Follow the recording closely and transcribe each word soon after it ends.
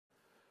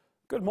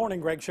Good morning,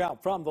 Greg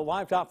Schaub from the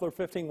Live Doppler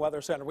 15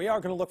 Weather Center. We are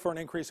going to look for an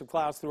increase of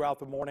clouds throughout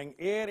the morning.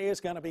 It is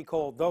going to be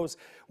cold. Those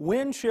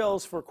wind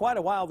chills for quite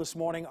a while this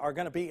morning are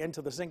going to be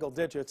into the single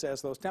digits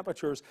as those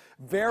temperatures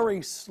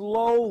very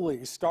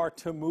slowly start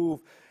to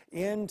move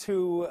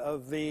into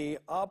the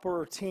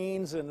upper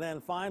teens and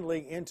then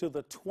finally into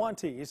the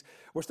 20s.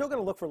 We're still going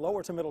to look for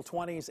lower to middle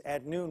 20s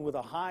at noon with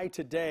a high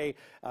today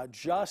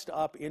just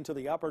up into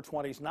the upper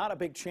 20s. Not a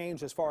big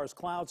change as far as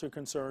clouds are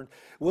concerned.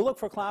 We'll look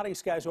for cloudy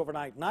skies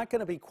overnight. Not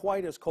going to be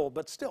quite as cold,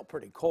 but still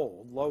pretty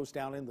cold. Lows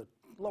down in the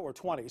lower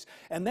 20s.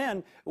 And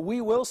then we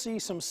will see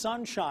some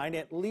sunshine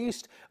at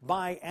least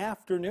by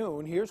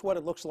afternoon. Here's what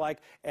it looks like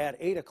at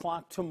 8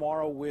 o'clock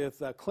tomorrow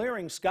with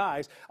clearing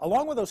skies.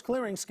 Along with those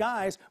clearing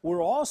skies,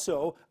 we're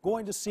also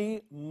going to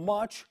see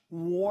much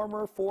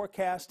warmer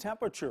forecast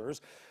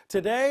temperatures.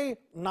 Today,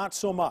 not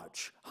so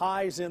much.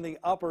 Highs in the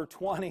upper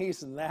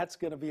 20s, and that's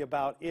going to be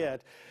about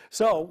it.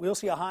 So we'll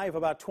see a high of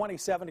about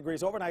 27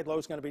 degrees. Overnight low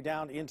is going to be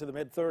down into the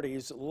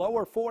mid-30s,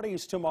 lower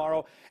 40s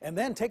tomorrow. And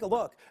then take a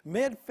look,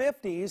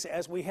 mid-50s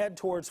as we head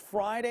towards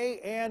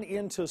Friday and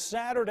into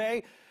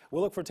Saturday.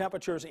 We'll look for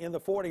temperatures in the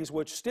 40s,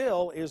 which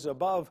still is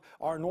above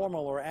our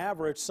normal or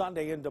average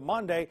Sunday into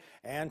Monday,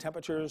 and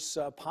temperatures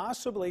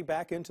possibly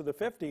back into the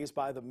 50s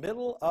by the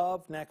middle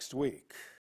of next week.